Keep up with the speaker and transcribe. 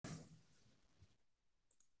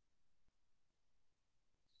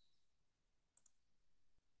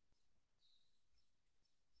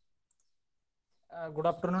Good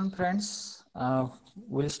afternoon, friends.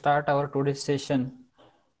 We'll start our today's session.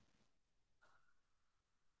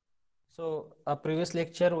 So, previous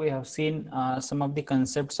lecture we have seen some of the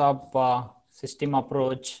concepts of system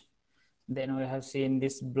approach. Then we have seen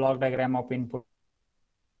this block diagram of input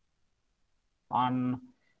on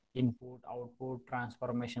input, output,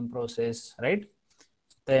 transformation process, right?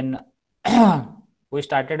 Then we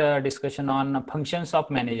started a discussion on functions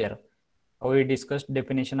of manager. We discussed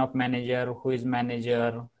definition of manager, who is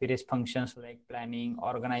manager, various functions like planning,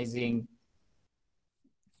 organizing,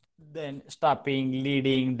 then stopping,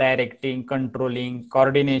 leading, directing, controlling,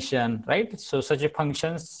 coordination, right? So such a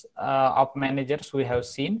functions of managers we have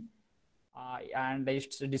seen, and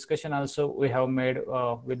its discussion also we have made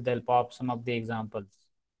with the help of some of the examples,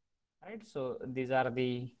 right? So these are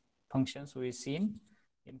the functions we seen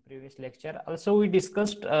in previous lecture. Also we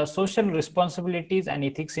discussed social responsibilities and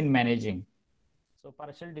ethics in managing. So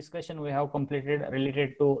partial discussion we have completed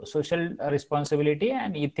related to social responsibility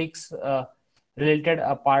and ethics related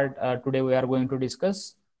part today we are going to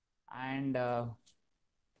discuss. And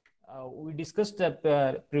we discussed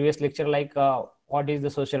the previous lecture like what is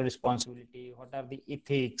the social responsibility, what are the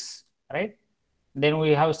ethics, right? Then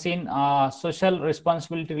we have seen social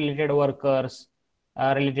responsibility related workers,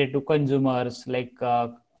 related to consumers like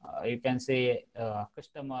you can say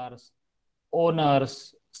customers,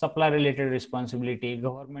 owners, supply related responsibility,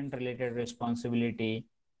 government related responsibility,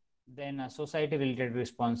 then society related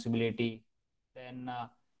responsibility. Then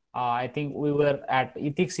I think we were at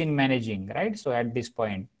ethics in managing, right? So at this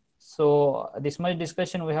point, so this much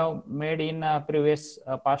discussion we have made in previous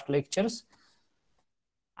past lectures,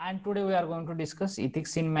 and today we are going to discuss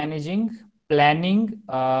ethics in managing, planning.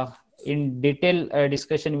 In detail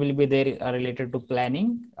discussion will be there related to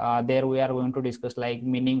planning. There we are going to discuss like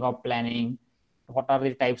meaning of planning, what are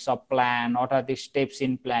the types of plan, what are the steps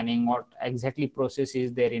in planning, what exactly process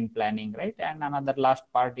is there in planning, right? And another last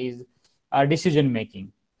part is decision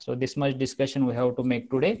making. So this much discussion we have to make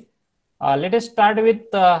today. Let us start with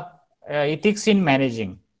ethics in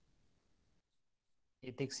managing.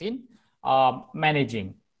 Ethics in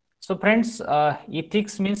managing. So friends,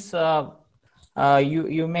 ethics means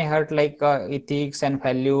you may heard like ethics and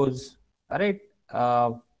values, right?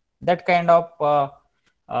 That kind of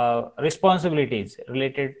responsibilities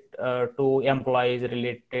related to employees,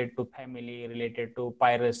 related to family, related to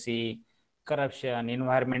piracy, corruption,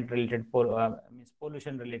 environment related means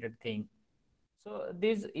pollution related thing. So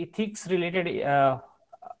these ethics related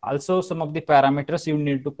also some of the parameters you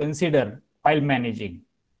need to consider while managing.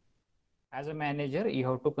 As a manager, you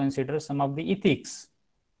have to consider some of the ethics.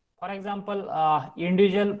 For example,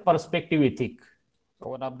 individual perspective ethic. So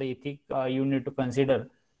one of the ethic you need to consider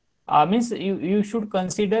means you should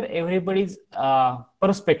consider everybody's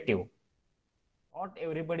perspective. What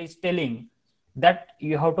everybody is telling, that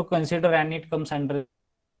you have to consider, and it comes under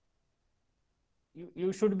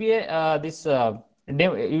you should be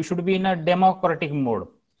you should be in a democratic mode.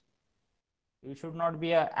 You should not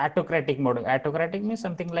be a autocratic mode. Autocratic means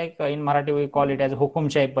something like in Marathi we call it as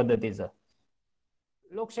हुकुमशाही पद्धतीचं,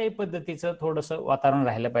 लोकशाही पद्धतीचं थोडंसं वातावरण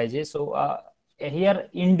राहिलं पाहिजे. So here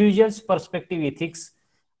individuals perspective ethics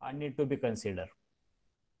need to be considered,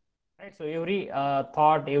 right? So every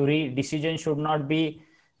thought, every decision should not be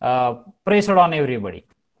pressed on everybody,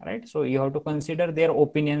 right? So you have to consider their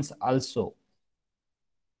opinions also.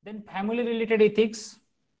 Then family related ethics,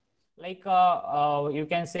 like you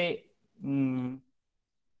can say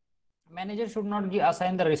manager should not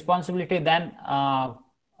assign the responsibility then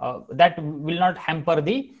that will not hamper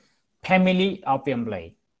the family of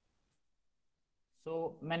employee.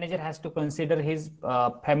 So manager has to consider his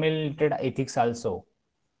family related ethics also.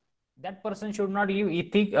 That person should not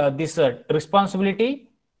give this responsibility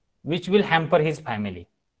which will hamper his family.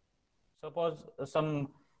 Suppose some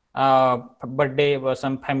birthday or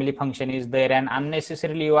some family function is there, and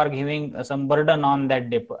unnecessarily you are giving some burden on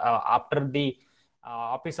that day after the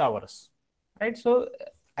office hours, right? So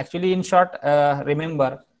actually in short,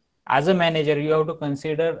 remember, as a manager you have to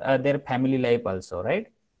consider their family life also, right?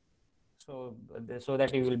 So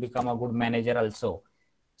that you will become a good manager also.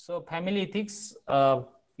 So family ethics,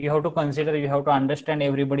 you have to consider, you have to understand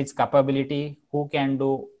everybody's capability, who can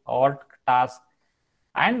do what task,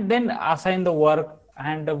 and then assign the work,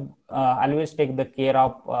 and always take the care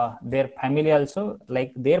of their family also,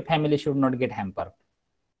 like their family should not get hampered,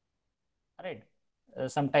 right?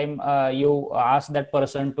 Sometime you ask that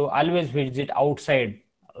person to always visit outside,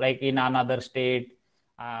 like in another state,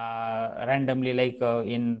 randomly, like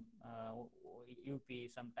in UP,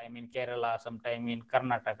 sometime in Kerala, sometime in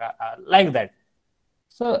Karnataka, like that.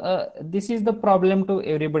 So this is the problem to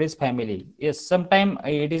everybody's family. Yes, sometime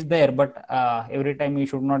it is there, but every time you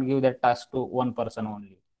should not give that task to one person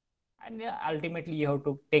only. And yeah, ultimately you have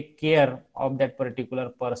to take care of that particular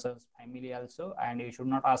person's family also, and you should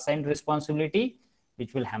not assign responsibility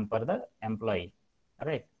which will hamper the employee. All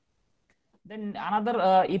right. Then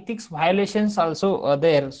another ethics violations also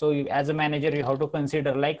there. So you, as a manager, you have to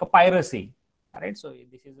consider like a piracy. All right. So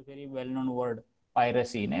this is a very well-known word,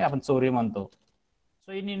 piracy. Ne? आपण चोरी म्हणतो.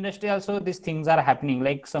 So in industry also these things are happening.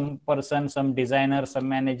 Like some person, some designer, some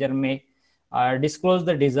manager may disclose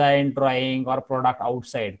the design, drawing, or product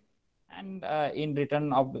outside, and in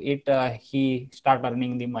return of it, he start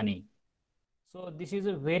earning the money. So this is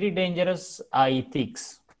a very dangerous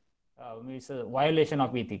ethics. It's a violation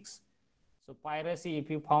of ethics. So piracy, if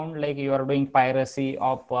you found like you are doing piracy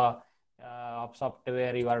of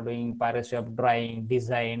software, you are doing piracy of drawing,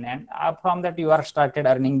 design, and from that you are started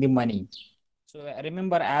earning the money. So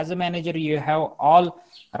remember, as a manager, you have all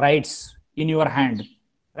rights in your hand,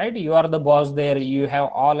 right? You are the boss there. You have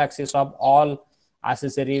all access of all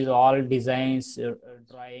accessories, all designs,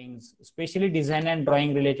 drawings. Especially design and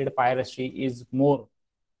drawing related piracy is more.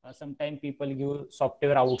 Sometimes people give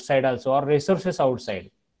software outside also or resources outside,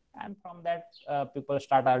 and from that people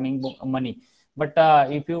start earning money. But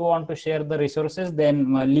if you want to share the resources,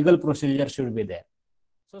 then legal procedure should be there.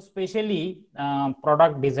 So especially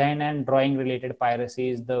product design and drawing related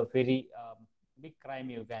piracy is the very big crime,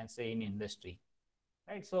 you can say, in industry,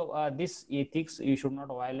 right? So this ethics you should not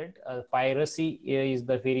violate. Piracy is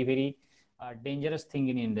the very dangerous thing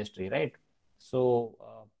in industry, right? So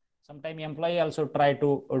sometimes employee also try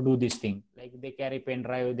to do this thing, like they carry pen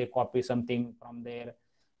drive, they copy something from there,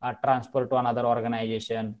 transfer to another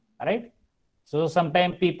organization, right? So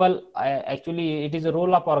sometimes people actually it is a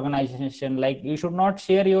role of organization, like you should not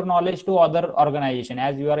share your knowledge to other organization.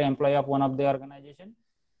 As you are an employee of one of the organization,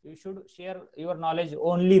 you should share your knowledge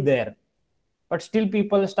only there, but still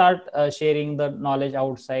people start sharing the knowledge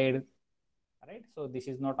outside, right? So this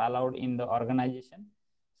is not allowed in the organization.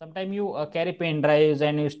 Sometimes you carry pen drives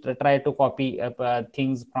and you try to copy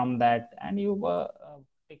things from that, and you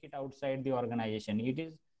take it outside the organization. It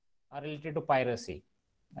is related to piracy,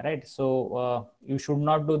 right? So you should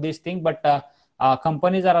not do this thing. But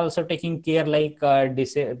companies are also taking care, like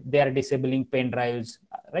they are disabling pen drives,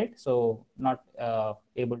 right? So not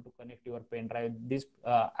able to connect your pen drive, this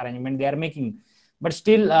arrangement they are making. But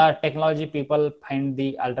still technology people find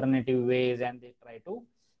the alternative ways, and they try to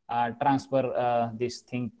transfer this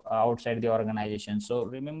thing outside the organization. So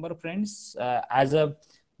remember friends, as a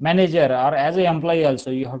manager or as an employee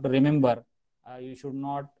also, you have to remember you should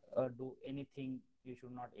not do anything, you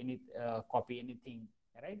should not copy anything,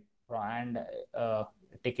 right? And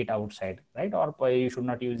take it outside, right? Or you should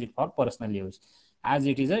not use it for personal use, as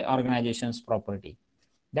it is a organization's property.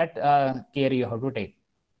 That care you have to take.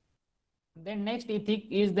 Then next ethic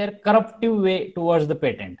is their corruptive way towards the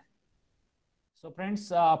patent. So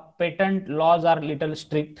friends, patent laws are little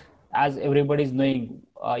strict, as everybody is knowing.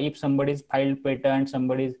 If somebody is filed patent,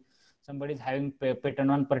 somebody is having patent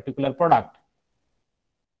on particular product.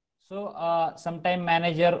 So sometime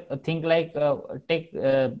manager think like take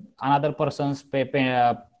another person's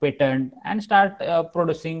patent and start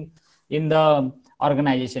producing in the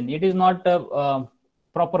organization. It is not a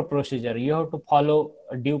proper procedure. You have to follow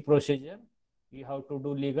a due procedure. You have to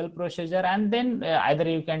do legal procedure, and then either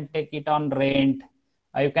you can take it on rent,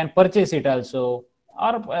 you can purchase it also,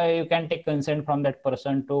 or you can take consent from that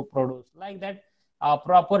person to produce. Like that,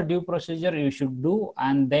 proper due procedure you should do,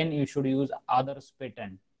 and then you should use others'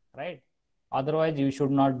 patent, right? Otherwise you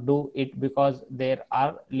should not do it, because there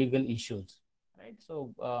are legal issues, right?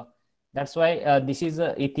 So that's why this is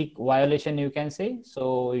a ethic violation, you can say.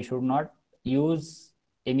 So you should not use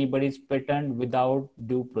anybody's patent without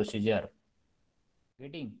due procedure.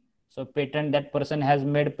 Getting? So patent, that person has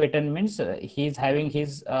made patent means he is having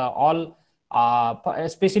his all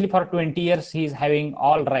especially for 20 years he is having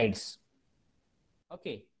all rights.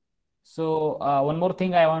 Okay. So one more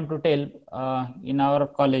thing I want to tell, in our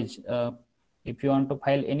college, if you want to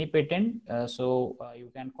file any patent, so you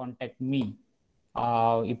can contact me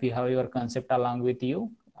if you have your concept along with you.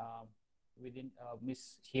 Within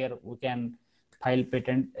Miss here we can file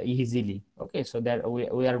patent easily. Okay, so that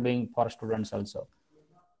we are doing for students also.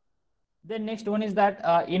 The next one is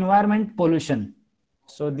that environment pollution.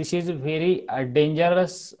 So this is a very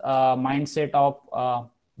dangerous mindset of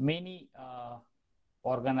many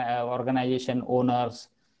organization owners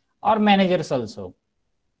or managers also.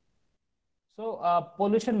 So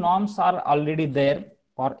pollution norms are already there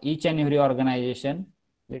for each and every organization.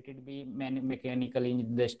 let it be mechanical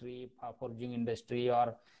industry, forging industry,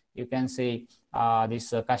 or you can say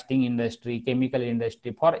this casting industry, chemical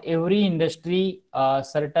industry. For every industry,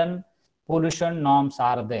 certain pollution norms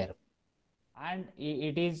are there, and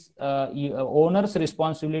it is owner's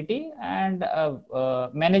responsibility and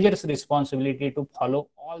manager's responsibility to follow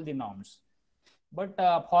all the norms. But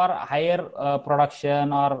for higher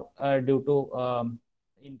production or due to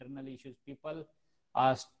internal issues, people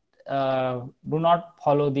do not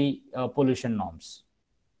follow the pollution norms.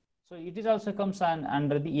 So it is also comes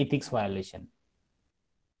under the ethics violation.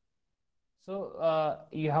 So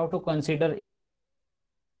you have to consider.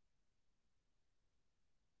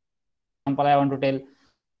 Example, I want to tell.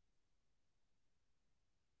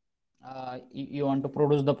 You want to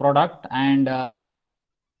produce the product and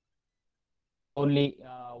only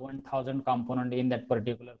 1000 component in that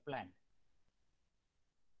particular plant.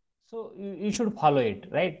 So you should follow it,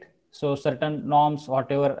 right? So certain norms,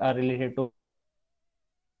 whatever are related to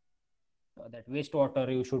that wastewater,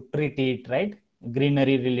 you should treat it, right?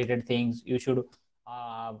 Greenery related things, you should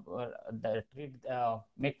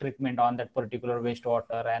make treatment on that particular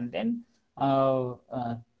wastewater, and then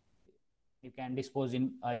you can dispose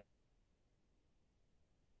in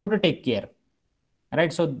to take care,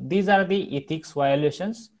 right? So these are the ethics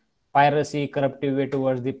violations: piracy, corruptive way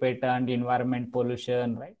towards the patent, environment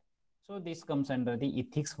pollution, right? So this comes under the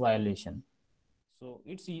ethics violation. So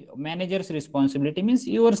it's manager's responsibility, means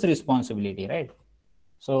yours responsibility, right?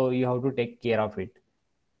 So you have to take care of it.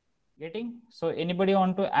 Getting? So anybody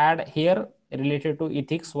want to add here related to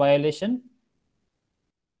ethics violation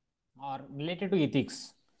or related to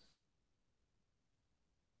ethics?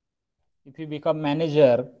 If you become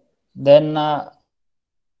manager, then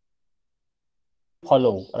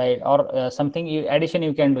follow, right? Or something addition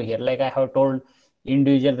you can do here, like I have told,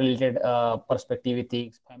 individual related perspective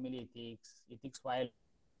ethics, family ethics, ethics violation,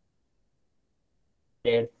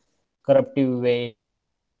 corruptive way.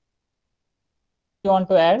 You want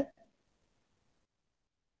to add?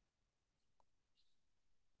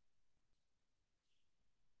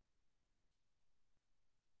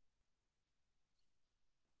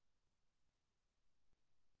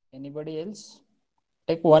 Anybody else?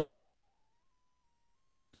 Take one.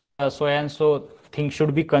 So and so things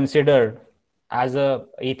should be considered as a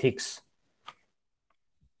ethics.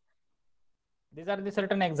 These are the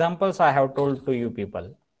certain examples I have told to you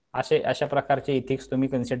people. अशा प्रकारचे ethics तुम्ही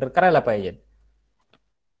consider करायला पाहिजेत.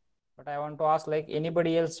 But I want to ask, like,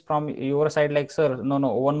 anybody else from your side, like, sir, no,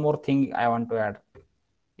 one more thing I want to add.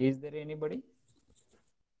 Is there anybody?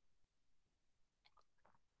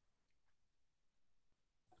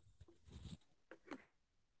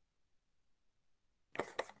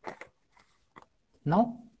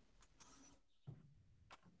 No?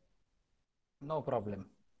 No problem.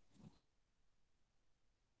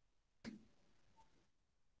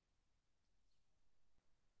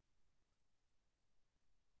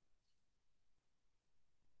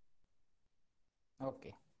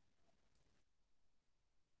 Okay.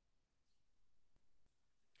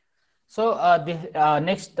 So the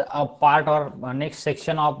next part or next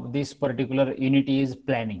section of this particular unit is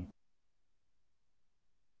planning.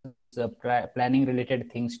 Planning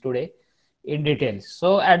related things today in detail.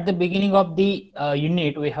 So at the beginning of the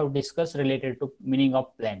unit, we have discussed related to meaning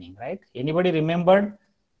of planning, right? Anybody remembered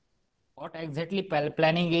what exactly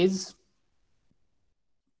planning is?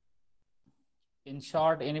 In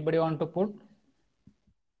short, anybody want to put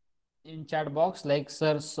in chat box, like,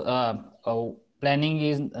 sir, planning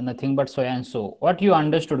is nothing but so and so. What you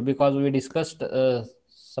understood, because we discussed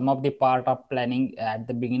some of the part of planning at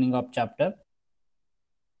the beginning of chapter.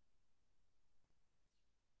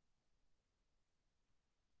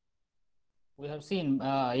 We have seen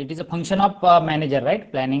it is a function of manager,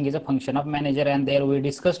 right? Planning is a function of manager, and there we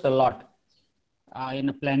discussed a lot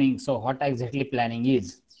in planning. So what exactly planning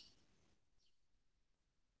is?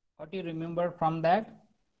 What you remember from that?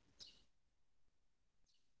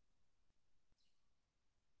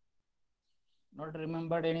 Not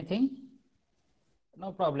remembered anything?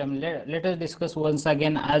 No problem. Let us discuss once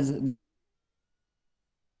again, as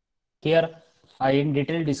here in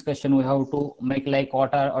detailed discussion we have to make, like,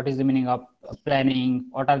 what is the meaning of planning,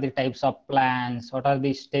 what are the types of plans, what are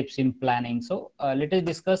the steps in planning. So let us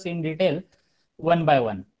discuss in detail one by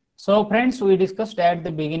one. So friends, we discussed at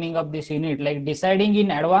the beginning of this unit, like, deciding in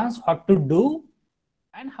advance what to do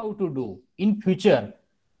and how to do in future.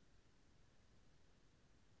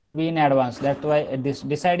 Be in advance, that's why this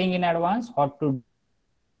deciding in advance what to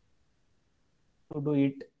do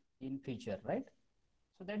it in future, right?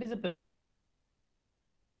 So that is a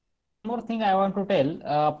more thing I want to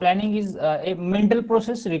tell, planning is a mental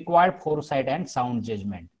process required foresight and sound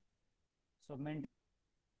judgment. So mental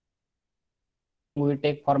we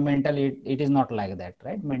take for mental, it is not like that,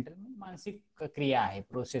 right? Mental मानसिक क्रिया आहे,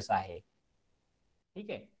 process आहे.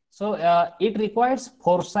 Okay. So it requires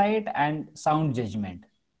foresight and sound judgment.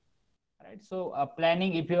 Right. So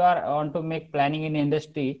planning, if you are want to make planning in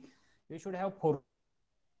industry, you should have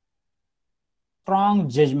strong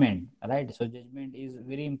judgment, right? So judgment is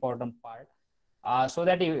very important part, so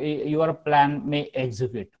that your plan may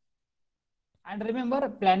execute. And remember,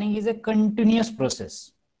 planning is a continuous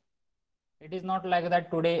process. It is not like that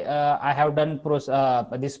today I have done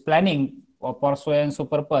this planning for so and so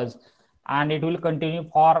purpose, and it will continue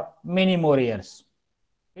for many more years.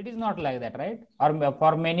 It is not like that, right? Or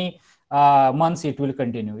for many months it will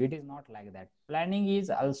continue. It is not like that. Planning is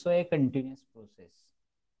also a continuous process.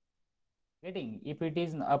 Getting, if it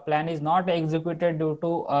is a plan is not executed due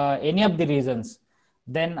to any of the reasons,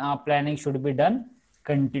 then planning should be done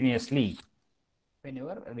continuously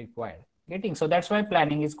whenever required. Getting, so that's why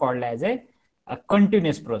planning is called as a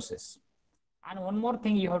continuous process. And one more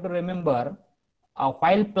thing you have to remember,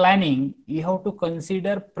 while planning, you have to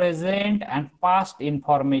consider present and past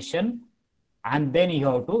information, and then you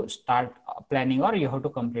have to start planning, or you have to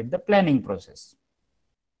complete the planning process.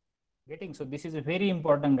 Getting, so this is a very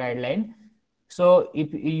important guideline. So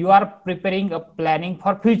if you are preparing a planning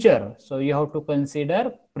for future, so you have to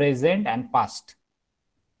consider present and past,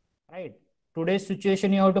 right? Today's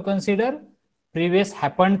situation you have to consider, previous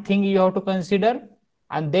happened thing you have to consider,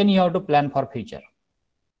 and then you have to plan for future.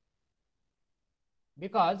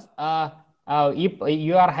 Because if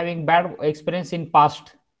you are having bad experience in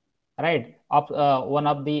past, right, of one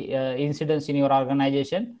of the incidents in your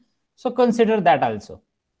organization, so consider that also.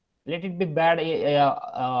 Let it be bad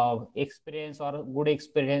experience or good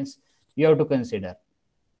experience, you have to consider.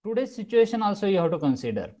 Today's situation also you have to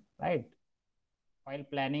consider, right? While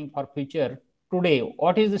planning for future, today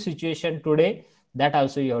what is the situation today, that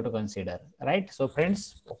also you have to consider, right? So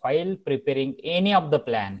friends, while preparing any of the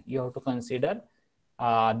plan, you have to consider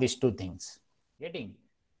these two things. Getting,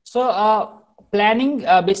 so planning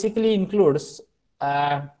basically includes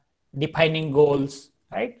defining goals,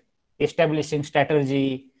 right, establishing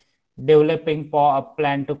strategy, developing a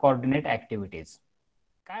plan to coordinate activities.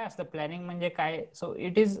 काय असतं planning म्हणजे काय? So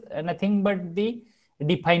it is nothing but the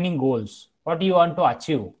defining goals, what you want to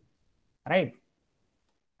achieve, right?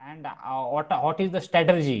 And what is the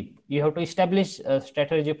strategy? You have to establish a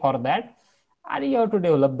strategy for that, and you have to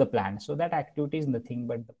develop the plan. So that activity is nothing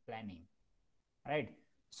but the planning, right?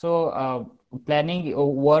 So planning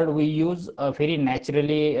word we use very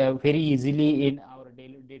naturally, very easily in our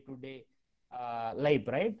daily day-to-day life,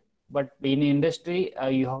 right? But in industry,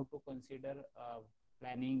 you have to consider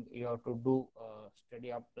planning. You have to do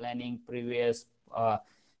study of planning, previous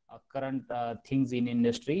current things in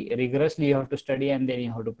industry rigorously. You have to study, and then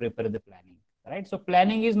you have to prepare the planning, right? So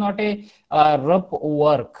planning is not a rough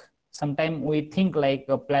work. Sometimes we think like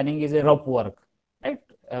planning is a rough work, right?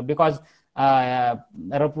 Because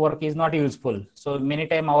rough work is not useful. So many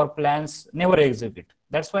times our plans never execute.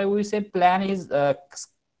 That's why we say plan is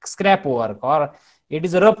scrap work, or it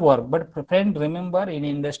is rough work. But friend, remember, in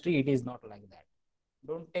industry it is not like that.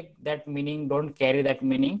 Don't take that meaning, don't carry that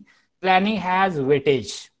meaning. Planning has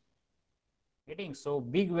weightage. Getting, so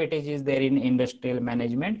big weightage is there in industrial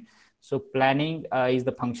management. So planning is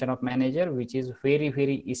the function of manager, which is very,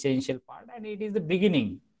 very essential part, and it is the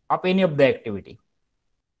beginning of any of the activity.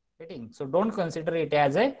 Getting, so don't consider it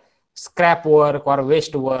as a scrap work or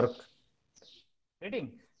waste work.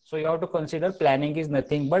 Getting, so you have to consider planning is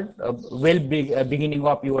nothing but beginning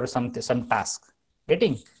of your some task.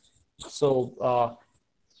 Getting, so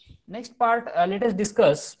next part, let us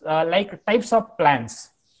discuss like types of plans.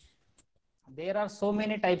 There are so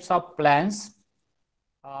many types of plans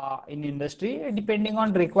in industry. Depending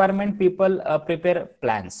on requirement, people prepare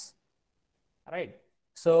plans, right?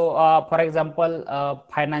 So for example,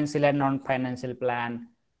 financial and non-financial plan,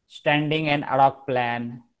 standing and ad hoc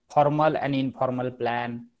plan, formal and informal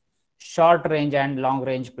plan, short range and long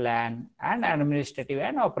range plan, and administrative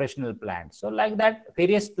and operational plan. So like that,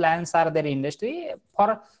 various plans are there in industry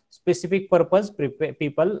for specific purpose.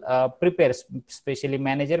 People prepare, especially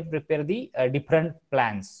manager prepare the different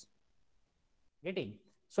plans. Getting,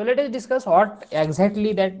 so let us discuss what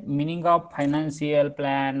exactly that meaning of financial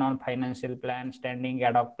plan, non-financial plan, standing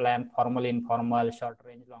ad hoc plan, formal, informal, short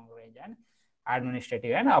range, long range, and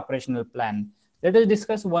administrative and operational plan. Let us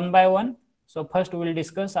discuss one by one. So first we will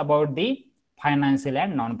discuss about the financial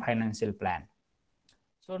and non-financial plan.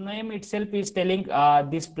 So name itself is telling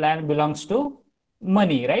this plan belongs to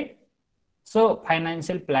money, right? So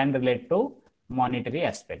financial plan relate to monetary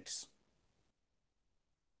aspects.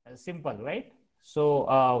 Simple, right?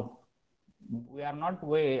 So we are not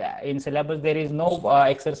in syllabus. There is no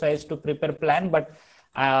exercise to prepare plan, but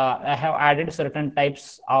I have added certain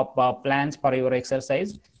types of plans for your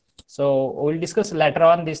exercise. So we'll discuss later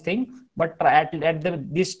on this thing. But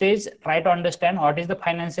this stage, try to understand what is the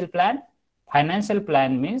financial plan. Financial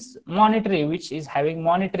plan means monetary, which is having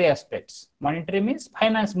monetary aspects. Monetary means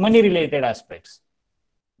finance, money related aspects.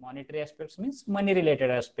 Monetary aspects means money related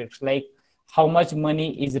aspects, like how much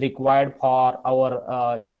money is required for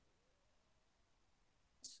our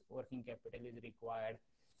working capital is required,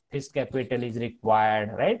 fixed capital is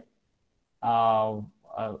required, right?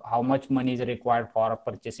 How much money is required for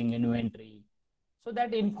purchasing inventory. So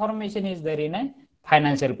that information is there in a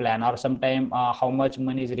financial plan, or sometime how much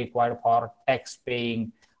money is required for tax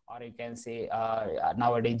paying, or you can say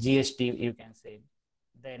nowadays GST, you can say.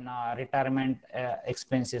 Then retirement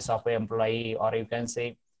expenses of an employee, or you can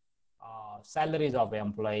say salaries of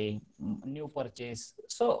employee, new purchase.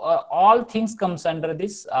 So all things comes under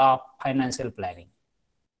this financial planning.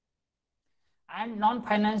 And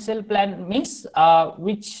non-financial plan means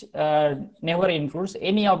which never includes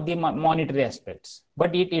any of the monetary aspects,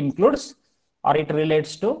 but it includes or it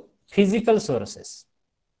relates to physical sources.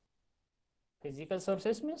 Physical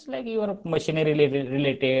sources means like your machinery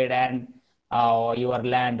related and your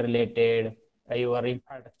land related, your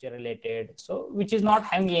infrastructure related. So which is not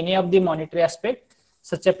having any of the monetary aspect,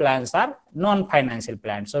 such a plans are non-financial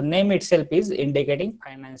plans. So name itself is indicating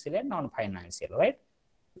financial and non-financial, right?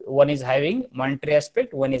 One is having monetary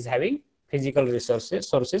aspect, one is having physical resources,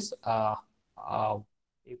 sources,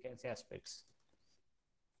 you can say aspects.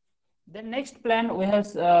 The next plan we have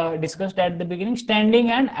discussed at the beginning,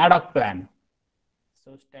 standing and ad hoc plan.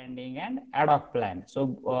 So standing and ad hoc plan.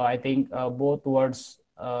 So I think both words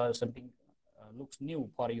something looks new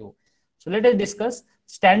for you. So let us discuss.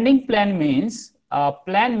 Standing plan means a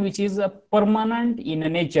plan which is permanent in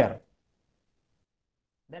nature.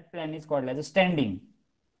 That plan is called as a standing.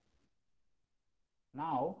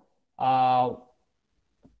 Now,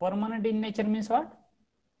 permanent in nature means what?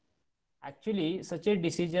 Actually, such a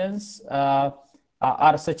decisions or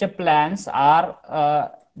such a plans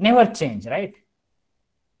are never change, right?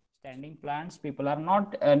 Standing plans, people are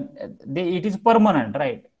not, it is permanent,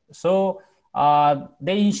 right? So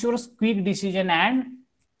they ensure quick decision and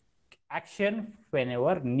action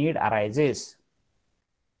whenever need arises.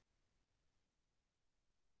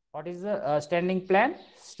 What is the standing plan?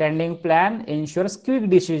 Standing plan ensures quick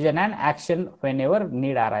decision and action whenever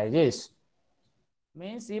need arises.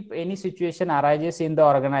 Means if any situation arises in the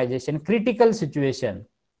organization, critical situation,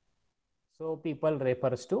 so people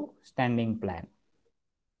refers to standing plan.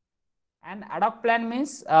 And ad hoc plan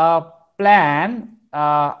means plan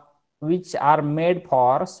which are made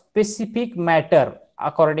for specific matter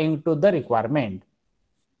according to the requirement.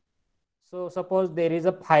 So suppose there is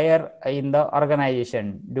a fire in the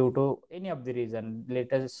organization due to any of the reason,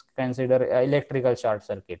 let us consider electrical short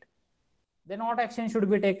circuit. Then what action should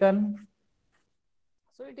be taken?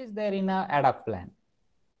 So it is there in a ad hoc plan,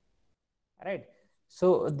 right?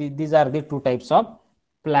 So these are the two types of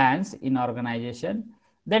plans in organization.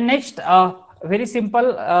 Then next, very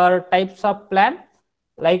simple types of plan,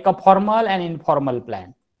 like a formal and informal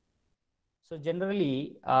plan. So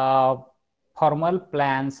generally, formal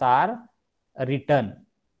plans are written,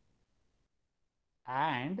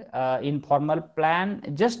 and informal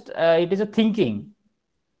plan just it is a thinking,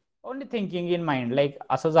 only thinking in mind, like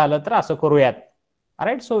असं झालं तर असं करूयात. All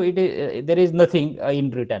right, so it is there is nothing in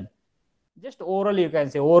written, just oral, you can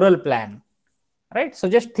say oral plan, right? So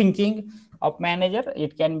just thinking of manager,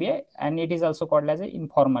 it can be and it is also called as an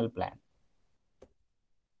informal plan.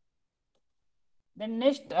 The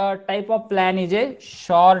next type of plan is a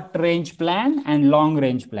short range plan and long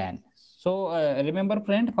range plan. So remember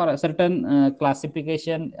friend, for a certain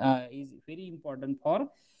classification is very important for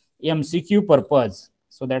MCQ purpose.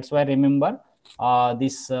 So that's why remember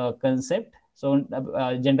this concept. So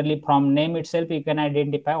generally from name itself, you can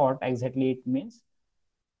identify what exactly it means.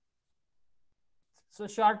 So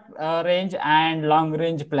short range and long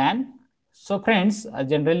range plan. So friends,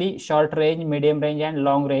 generally short range, medium range and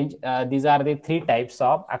long range, these are the three types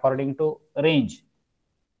of according to range.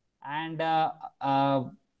 And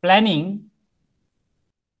planning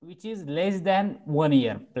which is less than 1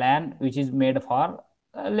 year, plan which is made for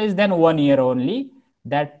less than 1 year only,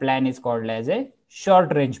 that plan is called as a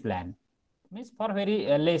short range plan, means for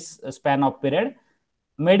very less span of period.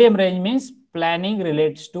 Medium range means planning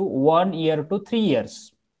relates to 1 year to 3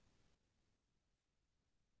 years.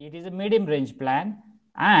 It is a medium range plan.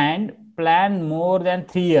 And plan more than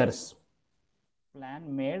 3 years,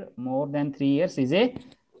 plan made more than 3 years is a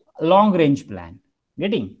long range plan.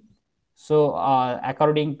 Getting? So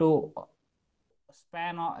according to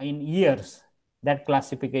span in years, that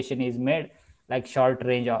classification is made like short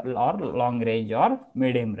range or long range or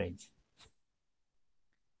medium range.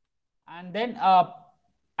 And then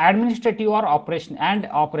administrative or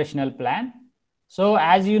operational plan. So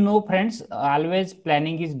as you know, friends, always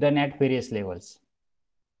planning is done at various levels.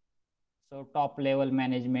 So top level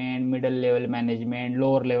management, middle level management,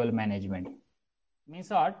 lower level management. Means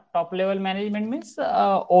what? Top level management means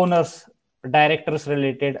owners, directors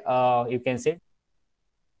related, you can say.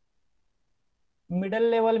 Middle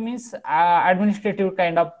level means administrative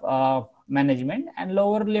kind of management, and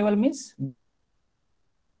lower level means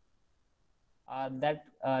that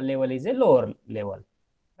level is a lower level,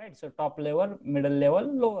 right? So top level, middle level,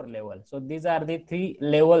 lower level. So these are the three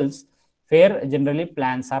levels where generally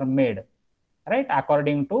plans are made, right?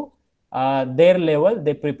 According to their level,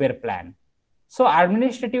 they prepare plan. So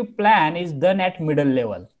administrative plan is done at middle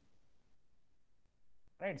level,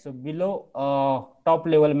 right? So below top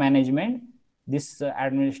level management, this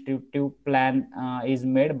administrative plan is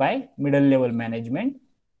made by middle level management,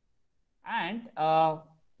 and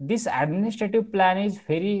this administrative plan is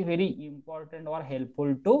very important or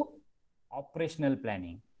helpful to operational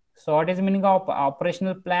planning. So what is the meaning of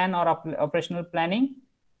operational plan or operational planning?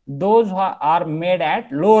 Those who are made at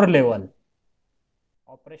lower level.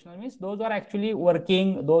 Operational means those who are actually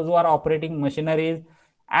working, those who are operating machineries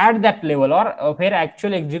at that level, or where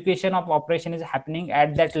actual execution of operation is happening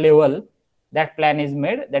at that level, that plan is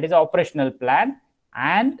made. That is operational plan.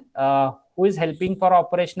 And who is helping for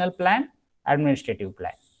operational plan? Administrative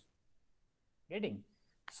plan. Getting?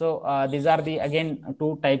 So these are the again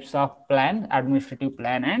two types of plan: administrative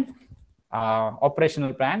plan and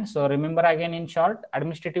operational plan. So remember again in short,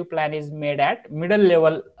 administrative plan is made at middle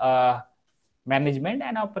level management,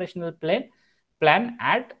 and operational plan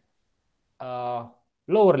at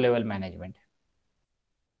lower level management.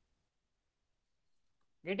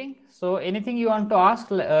 Getting? So anything you want to ask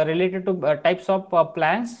related to types of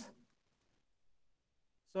plans?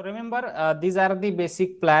 So remember, these are the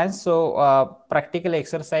basic plans. So practical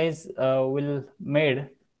exercise will made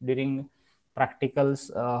during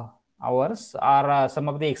practicals hours, or some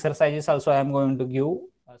of the exercises also I am going to give,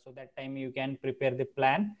 so that time you can prepare the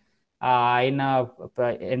plan. In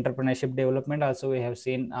entrepreneurship development also we have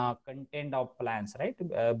seen content of plans, right?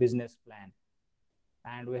 Business plan,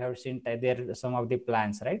 and we have seen there some of the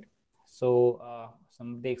plans, right? So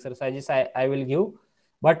some of the exercises I will give,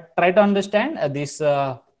 but try to understand this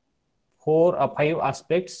 4 or 5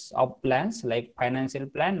 aspects of plans, like financial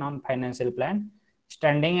plan, non-financial plan,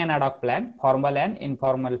 standing and ad hoc plan, formal and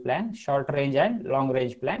informal plan, short range and long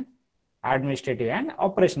range plan, administrative and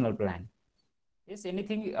operational plan. Is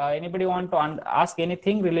anything anybody want to ask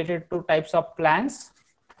anything related to types of plans?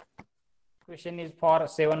 Question is for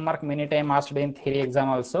 7 mark, many time asked in theory exam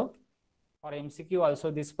also. For MCQ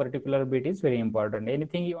also this particular bit is very important.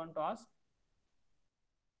 Anything you want to ask?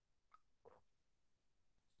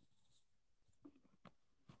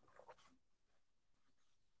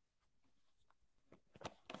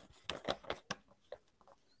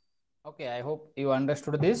 Okay, I hope you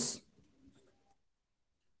understood this.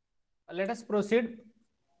 Let us proceed.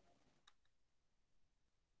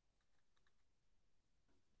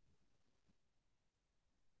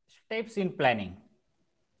 Steps in planning.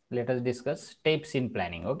 Let us discuss steps in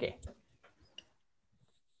planning. Okay.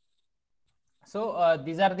 So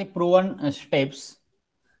these are the proven steps.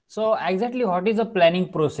 So exactly what is a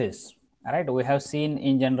planning process? All right, we have seen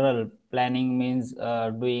in general planning means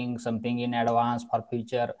doing something in advance for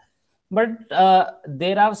future, but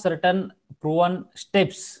there are certain proven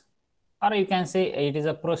steps, or you can say it is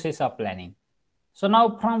a process of planning. So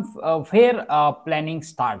now from where planning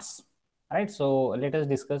starts, right? So let us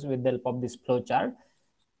discuss with the help of this flow chart.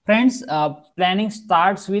 Friends, planning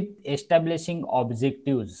starts with establishing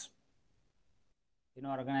objectives. In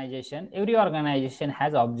organization, every organization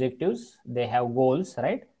has objectives, they have goals,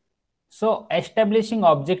 right? So establishing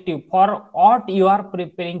objective for what you are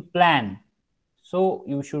preparing plan, so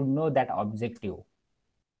you should know that objective,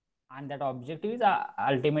 and that objective is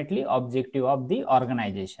ultimately objective of the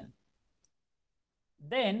organization.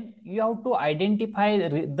 Then you have to identify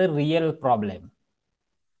the real problem.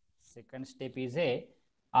 Second step is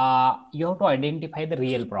you have to identify the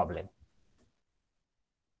real problem.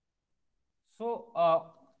 So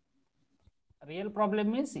real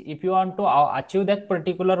problem means if you want to achieve that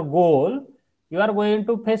particular goal, you are going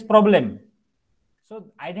to face problem.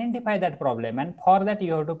 So identify that problem, and for that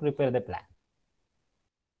you have to prepare the plan.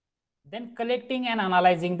 Then collecting and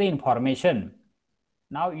analyzing the information.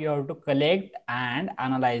 Now you have to collect and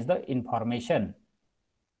analyze the information.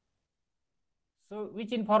 So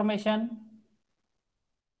which information?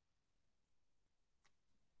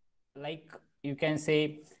 Like you can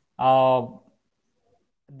say,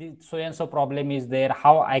 the so and so problem is there,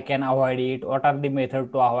 how I can avoid it, what are the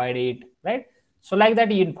method to avoid it, right? So like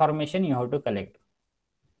that information you have to collect.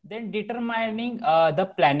 Then determining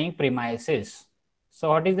the planning premises. So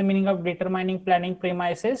what is the meaning of determining planning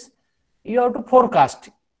premises? You have to forecast,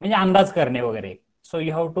 म्हणजे अंदाज करणे वगैरे. So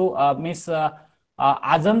you have to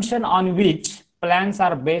assumption on which plans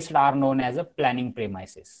are based are known as a planning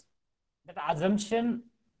premises. That assumption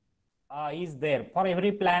is there for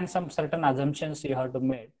every plan. Some certain assumptions you have to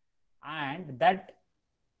make, and that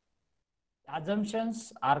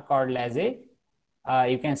assumptions are called as a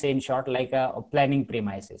you can say in short like a planning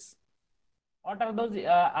premises. What are those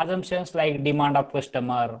assumptions? Like demand of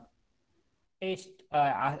customer, taste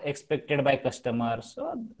expected by customers.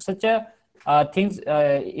 So such a things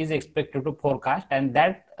is expected to forecast, and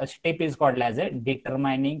that step is called as a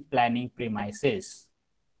determining planning premises.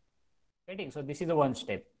 Getting? So this is the one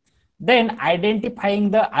step. Then identifying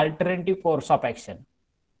the alternative course of action.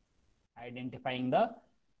 Identifying the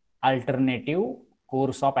alternative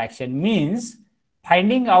course of action means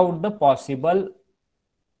finding out the possible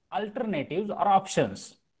alternatives or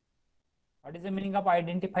options. What is the meaning of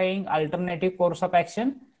identifying alternative course of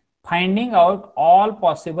action? Finding out all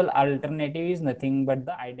possible alternative is nothing but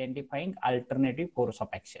the identifying alternative course of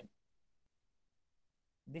action.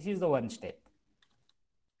 This is the one step.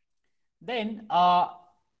 Then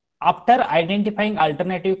after identifying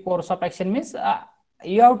alternative course of action means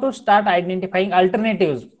you have to start identifying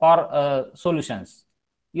alternatives for solutions.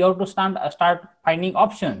 You have to start finding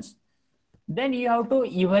options. Then you have to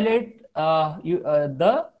evaluate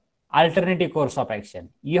the alternative course of action.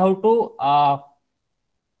 You have to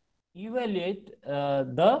evaluate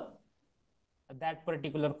that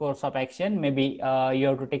particular course of action. Maybe you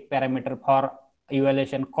have to take parameter for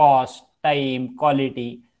evaluation, cost, time,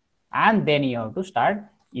 quality, and then you have to start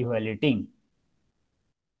evaluating.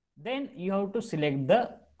 Then you have to select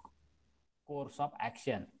the course of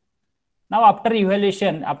action. Now after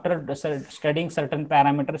evaluation, after studying certain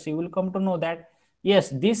parameters, you will come to know that yes,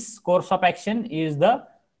 this course of action is the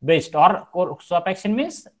best, or course of action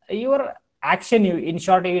means your action. You, in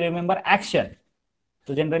short, you remember action.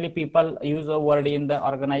 So generally people use a word in the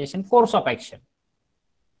organization, course of action.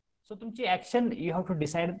 So तुमची action, you have to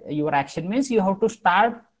decide your action means you have to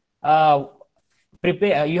start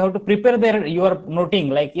prepare. You have to prepare there. You are noting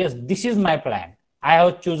like, yes, this is my plan. I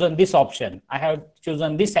have chosen this option. I have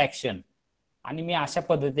chosen this action. आणि मी अशा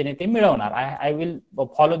पद्धतीने ते मिळवणार. I will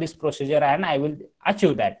follow this procedure and I will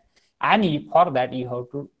achieve that. And for that you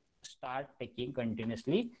have to start taking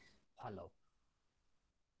continuously follow.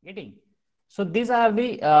 Getting? So these are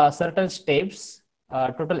the certain steps.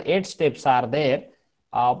 Total 8 steps are there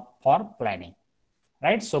for planning,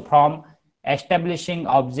 right? So from establishing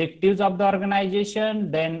objectives of the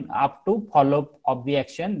organization, then up to follow-up of the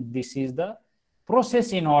action. This is the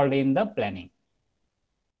process involved in the planning.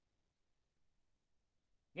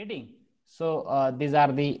 Getting? So these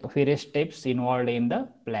are the various steps involved in the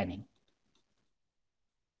planning.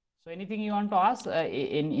 So anything you want to ask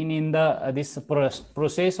in the this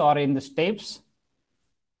process or in the steps?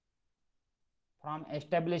 From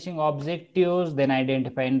establishing objectives, then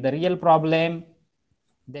identifying the real problem,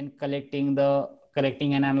 then collecting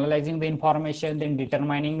and analyzing the information, then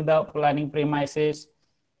determining the planning premises,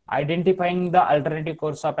 identifying the alternative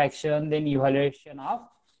course of action, then evaluation of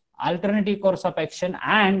alternative course of action,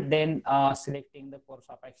 and then selecting the course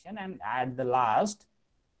of action, and at the last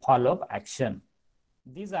follow-up action.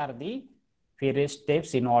 These are the various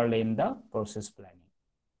steps involved in the process planning.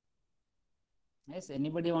 Yes,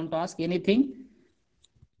 anybody want to ask anything?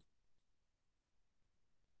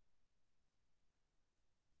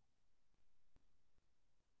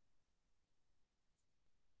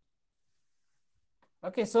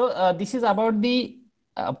 Okay, so this is about the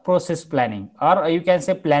process planning, or you can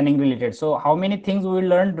say planning related. So how many things we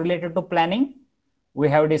learned related to planning? We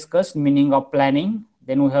have discussed meaning of planning,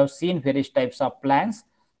 then we have seen various types of plans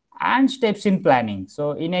and steps in planning.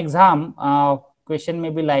 So in exam, question may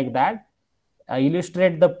be like that,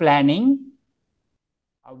 illustrate the planning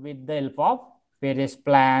with the help of various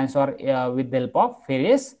plans, or with the help of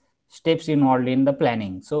various steps involved in the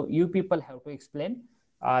planning. So you people have to explain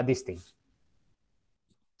these things.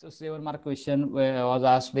 So 7-mark question was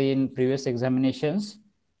asked in previous examinations.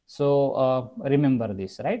 So remember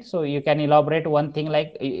this, right? So you can elaborate one thing,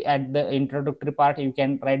 like at the introductory part, you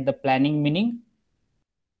can write the planning meaning.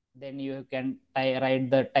 Then you can write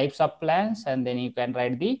the types of plans, and then you can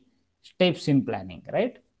write the steps in planning,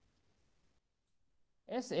 right?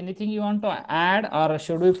 Yes, anything you want to add, or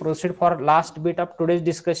should we proceed for last bit of today's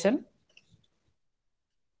discussion?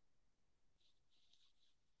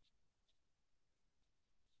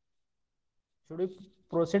 Should we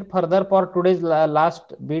proceed further for today's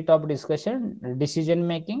last bit of discussion, decision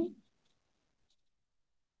making?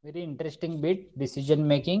 Very interesting bit, decision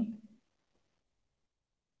making.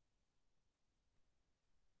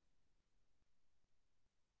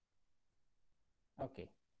 Okay.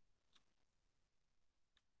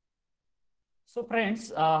 So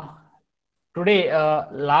friends, today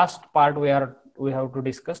last part we have to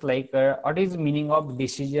discuss, like what is meaning of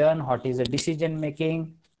decision, what is a decision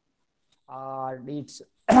making, its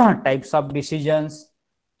types of decisions,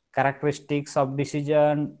 characteristics of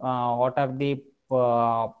decision, what are the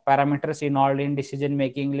parameters involved in decision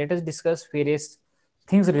making. Let us discuss various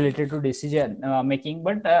things related to decision making,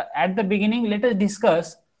 but at the beginning let us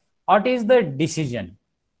discuss what is the decision,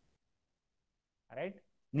 right?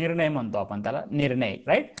 निर्णय म्हणतो आपण त्याला, निर्णय,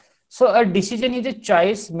 right? So a decision is a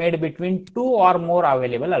choice made between two or more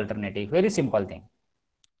available alternatives. Very simple thing.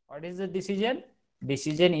 What is the decision?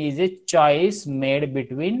 Decision is a choice made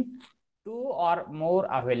between two or more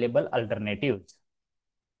available alternatives.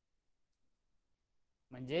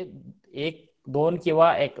 म्हणजे एक, दोन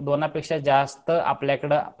किंवा एक दोनापेक्षा जास्त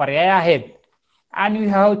आपल्याकडे पर्याय आहेत, and you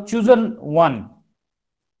have chosen one.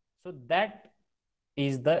 So that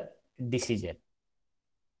is the decision.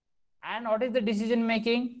 And what is the decision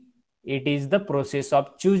making? It is the process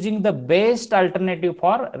of choosing the best alternative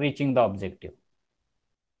for reaching the objective.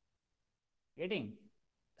 Getting?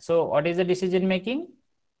 So what is the decision making?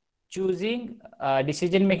 Choosing,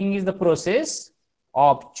 decision making is the process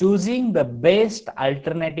of choosing the best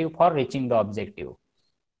alternative for reaching the objective.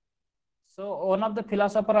 So one of the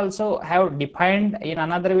philosophers also have defined in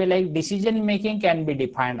another way, like decision making can be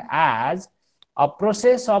defined as a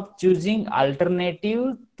process of choosing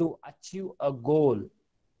alternative to achieve a goal.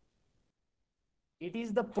 It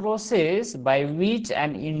is the process by which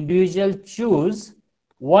an individual choose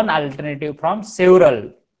one alternative from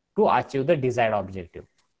several to achieve the desired objective.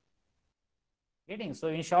 Getting? So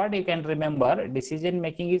in short, you can remember decision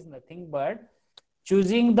making is nothing but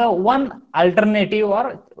choosing the one alternative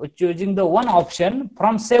or choosing the one option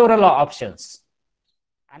from several options.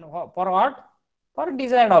 And for what? For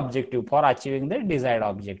desired objective, for achieving the desired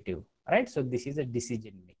objective, right? So this is a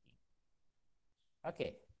decision making.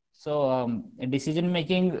 Okay. So decision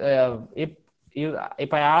making,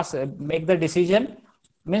 if I ask, make the decision,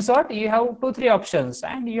 means what? You have 2-3 options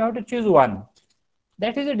and you have to choose one.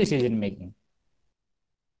 That is a decision making.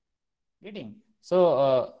 Getting?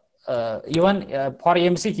 So even for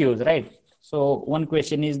MCQs, right? So one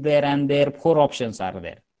question is there and there 4 options are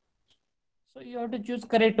there. So you have to choose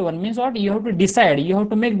correct one. Means what? You have to decide. You have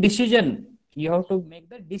to make decision. You have to make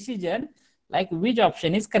the decision like which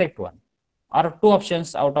option is correct one, or 2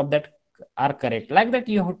 options out of that are correct. Like that,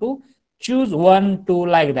 you have to choose 1, 2,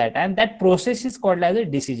 like that, and that process is called as a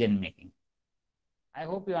decision making. I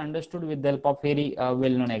hope you understood with the help of very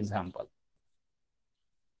well-known example.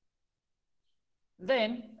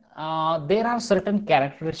 Then there are certain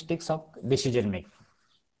characteristics of decision making.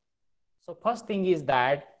 So first thing is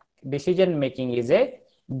that decision making is a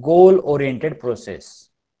goal-oriented process,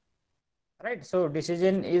 right? So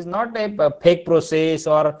decision is not a fake process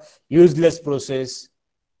or useless process.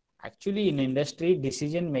 Actually, in industry,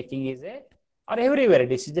 decision making is or everywhere,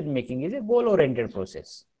 decision making is a goal-oriented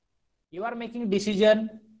process. You are making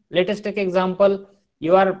decision. Let us take example.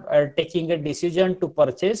 You are taking a decision to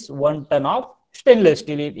purchase 1 ton of stainless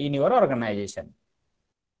steel in your organization.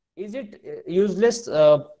 Is it useless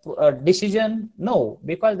decision? No,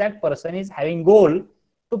 because that person is having goal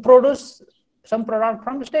to produce some product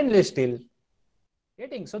from stainless steel.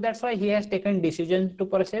 Getting? So that's why he has taken decision to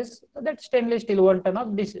purchase that stainless steel, 1 ton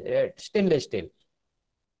of this stainless steel.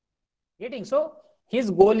 Getting? So his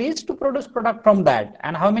goal is to produce product from that.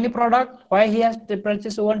 And how many product? Why he has to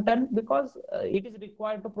purchase 1 ton? Because it is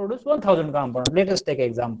required to produce 1000 components. Let us take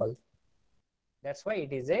example. That's why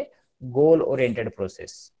it is a goal-oriented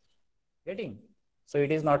process. Getting? So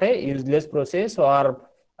it is not a useless process or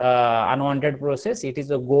unwanted process. It is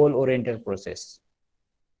a goal-oriented process.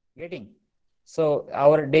 Getting? So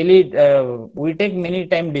our daily, we take many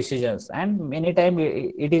time decisions, and many time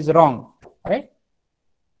it is wrong, right?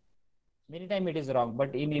 Many time it is wrong,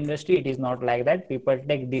 but in industry it is not like that. People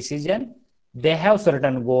take decision, they have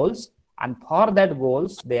certain goals, and for that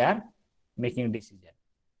goals they are making decision.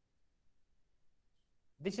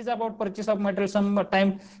 This is about purchase of material.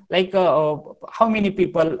 Sometime like how many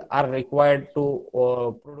people are required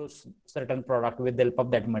to produce certain product with the help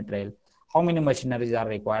of that material. how many machineries are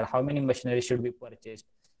required, how many machineries should be purchased.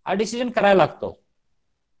 A decision करायला लागतो.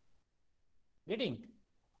 Getting?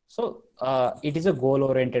 So it is a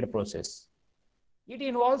goal-oriented process. It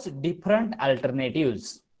involves different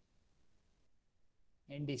alternatives.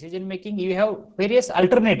 In decision making, you have various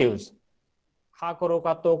alternatives. हा करो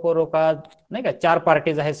का तो करो का नाही का 4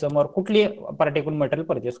 पार्टीज आहेत समोर कुठली पार्टिक्युलर मटेरियल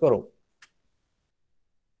परचेस करू.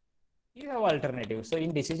 You have alternatives. So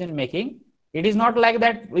in decision making, it is not like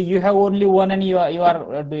that you have only one and you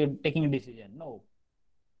are taking a decision. No,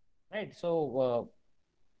 right? So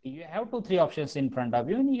you have 2-3 options in front of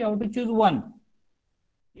you and you have to choose one.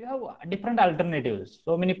 You have different alternatives.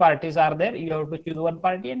 So many parties are there. You have to choose one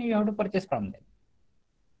party and you have to purchase from them.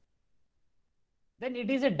 Then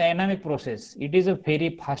it is a dynamic process. It is a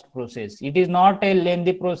very fast process. It is not a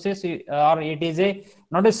lengthy process or it is a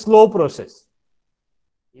not a slow process.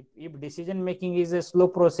 If decision making is a slow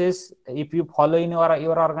process, if you follow in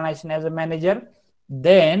your organization as a manager,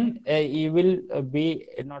 then you will be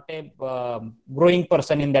not a growing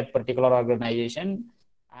person in that particular organization,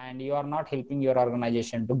 and you are not helping your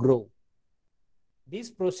organization to grow.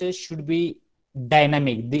 This process should be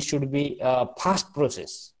dynamic. This should be a fast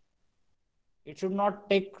process. It should not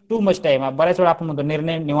take too much time. बऱ्याच वेळा आपण म्हणतो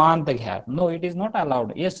निर्णय निवांत घ्या. No, it is not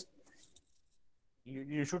allowed. Yes,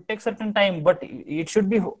 you should take certain time, but it should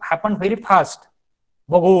be happen very fast.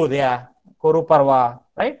 बघू द्या, करू परवा,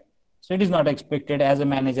 right? So it is not expected as a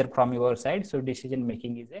manager from your side. So decision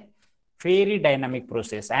making is a very dynamic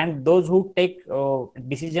process, and those who take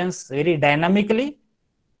decisions very dynamically,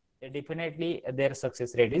 definitely their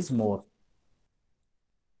success rate is more.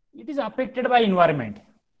 It is affected by environment.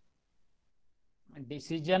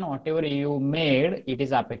 Decision whatever you made, it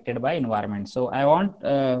is affected by environment. So I want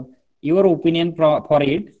your opinion for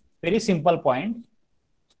it. Very simple point.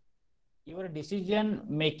 Your decision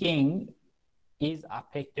making is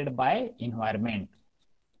affected by environment.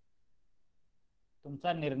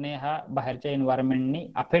 तुमचा निर्णय हा बाहेरच्या एन्व्हायरमेंटनी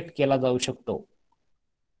affect केला जाऊ शकतो.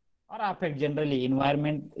 Or affect generally,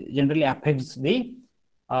 environment generally affects the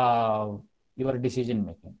your decision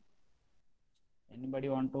making. Anybody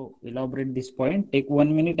want to elaborate this point? Take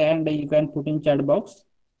 1 minute and you can put in chat box.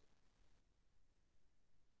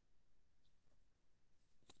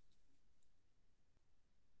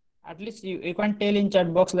 At least you can tell in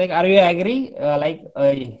chat box like, are you agree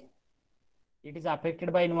it is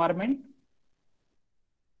affected by environment?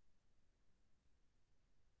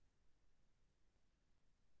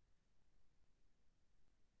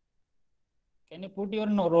 Can you put your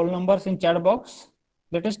roll numbers in chat box?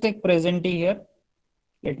 Let us take presenting here.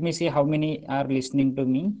 Let me see how many are listening to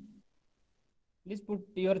me. Please put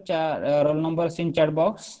your roll numbers in chat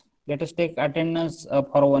box. Let us take attendance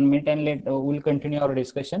for 1 minute and we'll continue our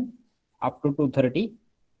discussion up to 2:30.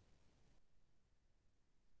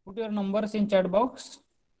 Put your numbers in chat box.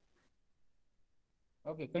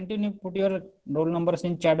 Okay, continue. Put your roll numbers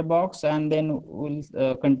in chat box and then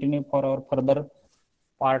we'll continue for our further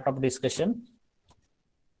part of discussion.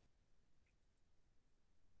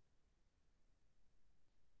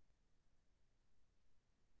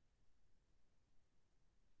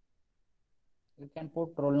 You can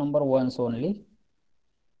put roll number once only.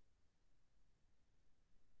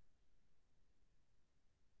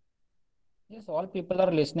 Yes, all people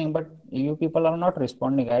are listening, but you people are not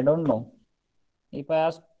responding. I don't know. If I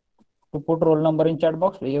ask to put roll number in chat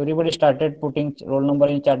box, everybody started putting roll number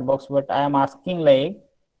in chat box, but I am asking like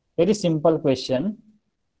very simple question.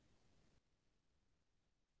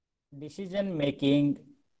 Decision making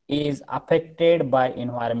is affected by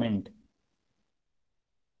environment.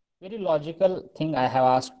 Very logical thing I have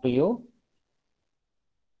asked to you.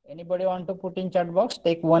 Anybody want to put in chat box?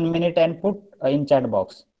 Take 1 minute and put in chat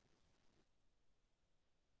box.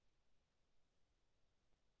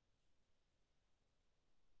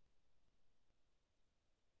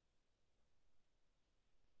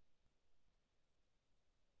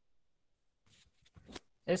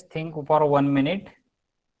 Just think for 1 minute.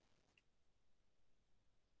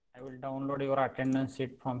 I will download your attendance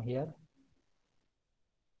sheet from here.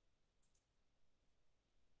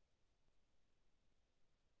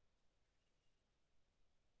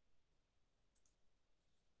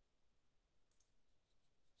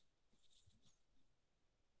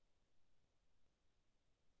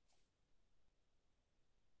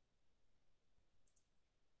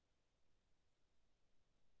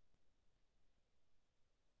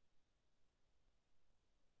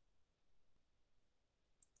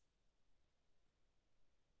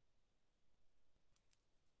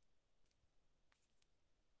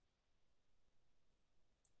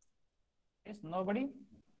 Yes, nobody?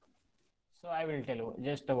 So I will tell you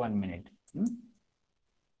just 1 minute.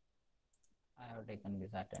 I have taken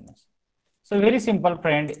this attendance. So very simple,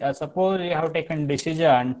 friend. Suppose you have taken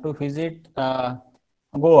decision to visit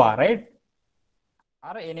Goa, right,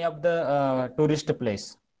 or any of the tourist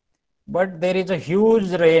place, but there is a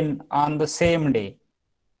huge rain on the same day.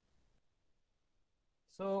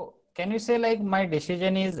 So can you say like my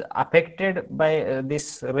decision is affected by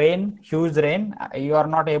this rain, huge rain? You are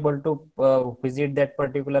not able to visit that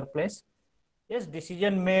particular place. Yes,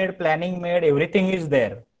 decision made, planning made, everything is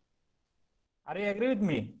there. Are you agree with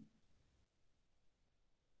me?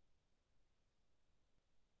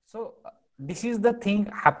 So this is the thing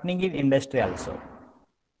happening in industry also,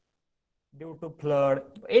 due to flood,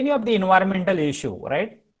 any of the environmental issue,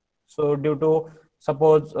 right? So due to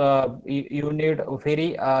suppose you need a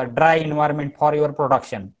very dry environment for your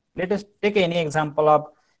production. Let us take any example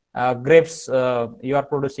of grapes. You are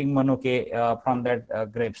producing manuke from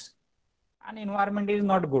that grapes. And environment is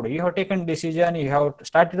not good. You have taken decision. You have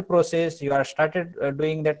started process. You are started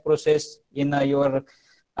doing that process in your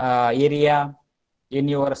area, in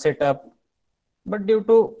your setup, but due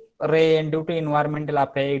to rain, due to environmental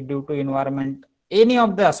effect, due to environment, any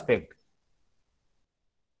of the aspect,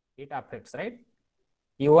 it affects, right?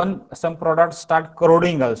 Even some products start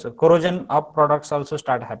corroding also. Corrosion of products also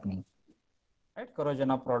start happening, right? Corrosion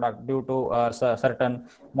of product due to certain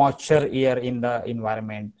moisture here in the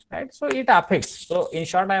environment, right? So it affects. So in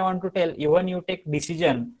short, I want to tell, even you take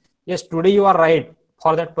decision, yes, today you are right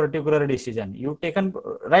for that particular decision. You taken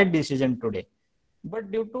right decision today,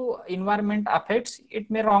 but due to environment affects,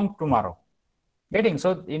 it may wrong tomorrow. Getting,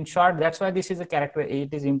 so in short, that's why this is a character,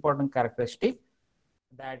 it is important characteristic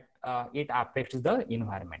that it affects the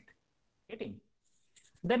environment. Getting,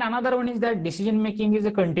 then another one is that decision making is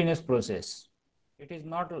a continuous process. It is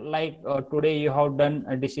not like today you have done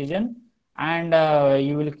a decision and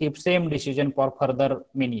you will keep same decision for further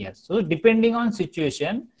many years. So depending on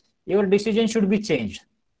situation, your decision should be changed.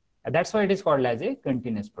 That's why it is called as a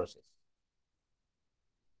continuous process.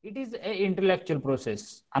 It is a intellectual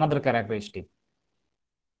process, another characteristic,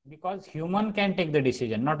 because human can take the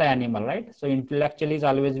decision, not an animal, right? So intellectual is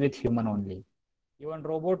always with human only. Even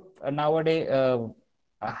robot nowadays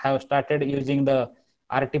have started using the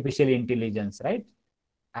artificial intelligence, right?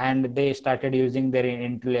 And they started using their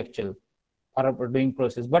intellectual for doing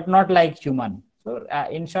process, but not like human. So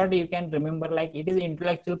in short, you can remember like it is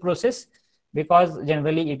intellectual process, because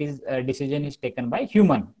generally it is decision is taken by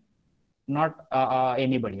human, not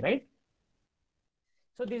anybody, right?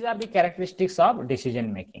 So these are the characteristics of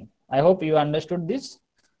decision making. I hope you understood this.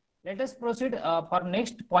 Let us proceed for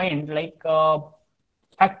next point, like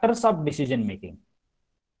factors of decision making.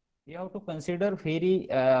 You have to consider very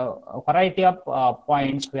variety of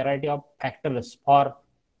points, variety of factors for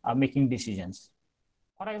making decisions.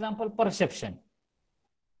 For example, perception.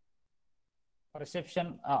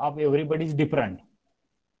 Perception of everybody is different,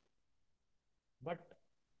 but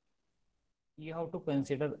you have to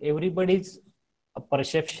consider everybody's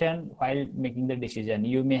perception while making the decision.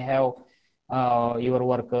 You may have your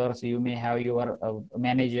workers, you may have your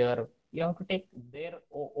manager. You have to take their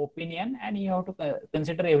opinion and you have to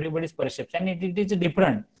consider everybody's perception. It is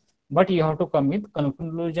different, but you have to come with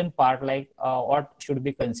conclusion part, like what should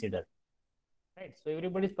be considered, right? So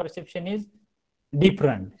everybody's perception is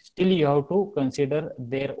different. Still, you have to consider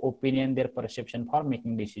their opinion, their perception for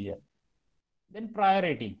making decision. Then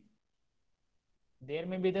priority, there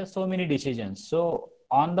may be the so many decisions. So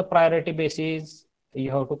on the priority basis,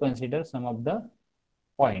 you have to consider some of the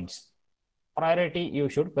points. Priority you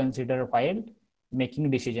should consider while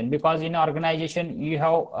making decision, because in organization you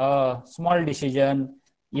have a small decision,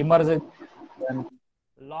 emergency decision,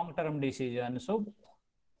 long-term decision. So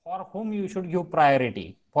for whom you should give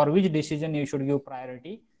priority, for which decision you should give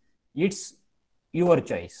priority, it's your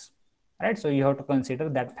choice, right? So you have to consider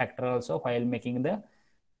that factor also while making the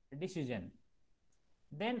decision.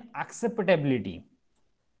 Then acceptability,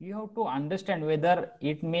 you have to understand whether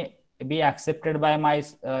it may be accepted by my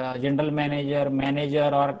general manager,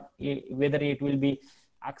 or whether it will be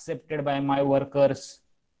accepted by my workers,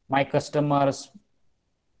 my customers,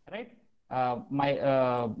 right? My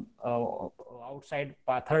outside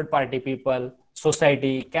third party people,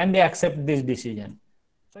 society, can they accept this decision?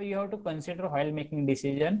 So you have to consider while making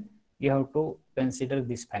decision, you have to consider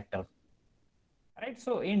this factor, right?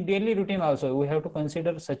 So in daily routine also we have to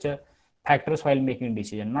consider such a factors while making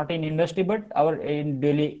decision, not in industry but our in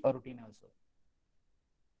daily routine also.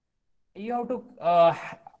 You have to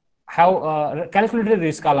have calculated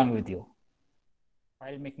risk along with you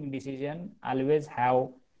while making decision. Always have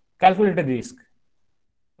calculated risk.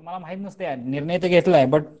 तुम्हाला माहित नसते, निर्णय तर घेतलाय,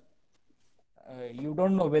 but you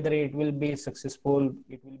don't know whether it will be successful,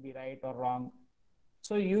 it will be right or wrong.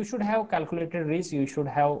 So you should have calculated risk, you should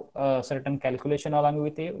have a certain calculation along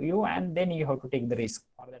with you, and then you have to take the risk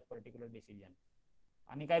for that particular decision.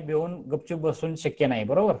 आणि काय भिवून गपचूप बसून शक्य नाही,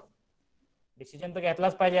 बरोबर. Decision तर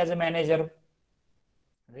घेतलाच पाहिजे as a manager.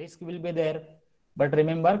 Risk will be there, but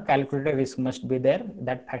remember, calculated risk must be there.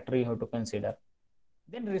 That factor you have to consider.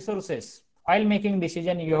 Then resources. While making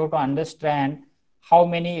decision, you have to understand how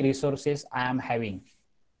many resources I am having.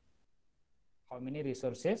 How many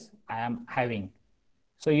resources I am having.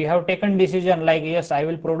 So you have taken decision like, yes, I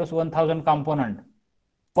will produce 1000 component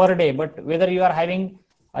per day, but whether you are having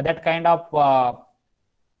that kind of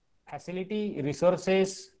facility,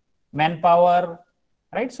 resources, manpower,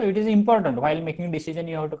 right? So it is important while making decision,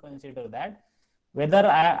 you have to consider that whether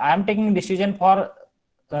I am taking decision for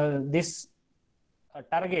this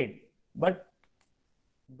target, but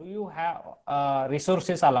do you have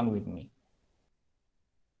resources along with me?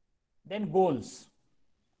 Then goals.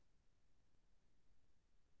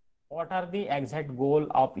 What are the exact goal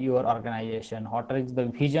of your organization? What is the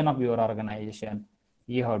vision of your organization?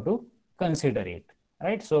 You have to consider it,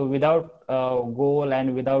 right? So without goal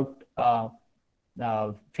and without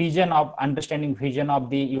vision of understanding vision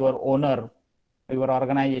of your owner, your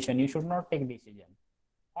organization, you should not take decision.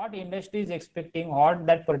 What industry is expecting, what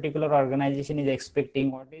that particular organization is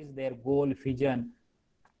expecting, what is their goal, vision,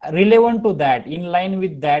 relevant to that, in line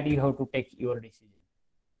with that, you have to take your decision.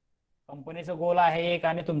 कंपनीचा गोल आहे एक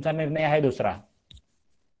आणि तुमचा निर्णय आहे दुसरा.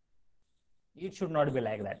 It should not be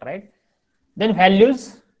like that, right. Then values,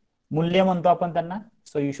 मूल्य म्हणतो आपण त्यांना.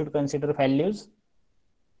 So you should consider values.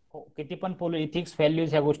 किती पण इथिक्स, व्हॅल्यूज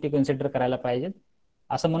ह्या गोष्टी कन्सिडर करायला पाहिजेत.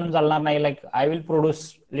 असं म्हणून चालणार नाही like I will produce,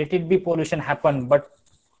 let it be pollution happen, but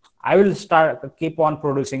I will keep on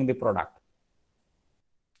producing the product.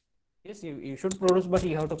 Yes, you should produce, but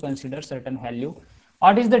you have to consider certain value.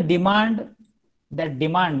 What is the demand? That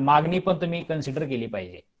demand, मागणी पण तुम्ही consider केली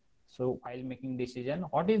पाहिजे. So while making decision,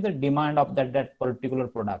 what is the demand of that particular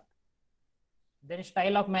product? Then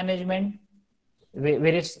style of management,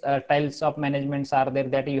 various styles of managements are there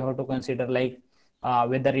that you have to consider, like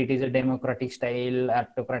whether it is a democratic style,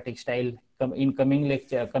 autocratic style. In coming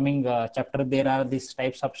lecture, coming chapter, there are these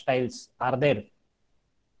types of styles are there.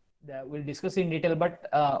 We'll discuss in detail, but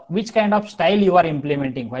which kind of style you are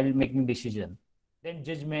implementing while making decision. Then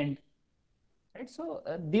judgment, right? So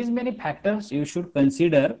these many factors you should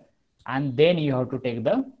consider, and then you have to take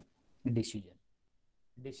the decision.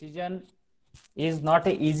 Decision is not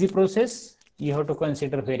an easy process. You have to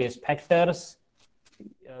consider various factors.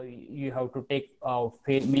 You have to take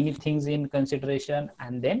many things in consideration,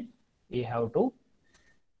 and then you have to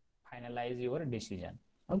finalize your decision.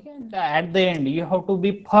 Okay, and at the end, you have to be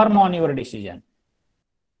firm on your decision.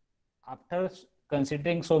 After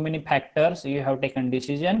considering so many factors, you have taken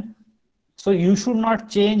decision. So you should not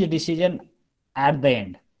change decision at the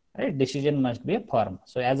end, right? Decision must be firm.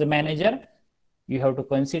 So as a manager, you have to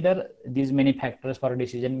consider these many factors for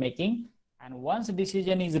decision making. And once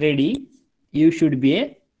decision is ready, you should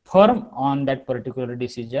be firm on that particular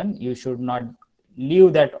decision. You should not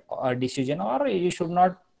leave that decision, or you should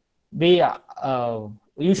not be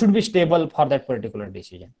you should be stable for that particular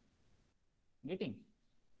decision. Getting?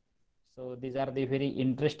 So these are the very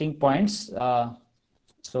interesting points.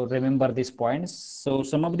 So remember these points. So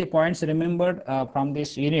some of the points remembered from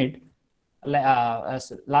this unit,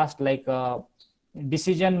 as last, like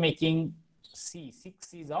decision making, six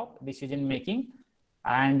C's of decision making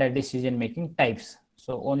and decision making types.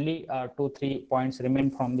 So only 2-3 points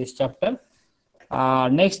remain from this chapter.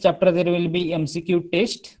 Next chapter there will be MCQ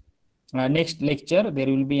test. Next lecture there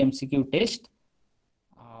will be MCQ test.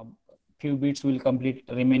 Few bits will complete,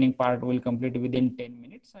 remaining part will complete within 10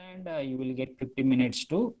 minutes, and you will get 50 minutes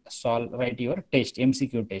to write your test,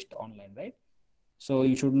 MCQ test online, right? So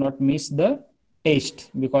you should not miss the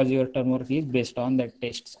test, because your term work is based on that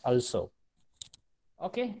tests also.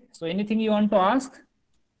 Okay, so anything you want to ask?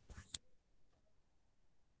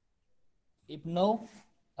 If no,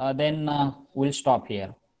 then we'll stop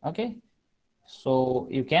here. Okay, so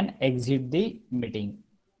you can exit the meeting.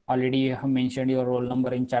 Already you have mentioned your roll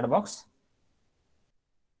number in chat box.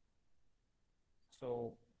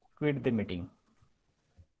 So quit the meeting.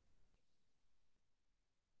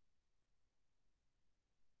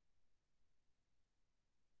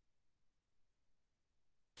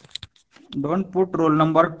 Don't put roll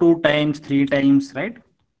number 2 times, 3 times, right?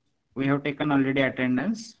 We have taken already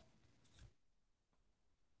attendance.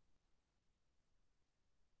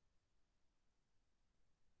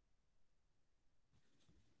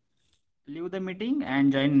 Leave the meeting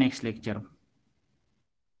and join next lecture.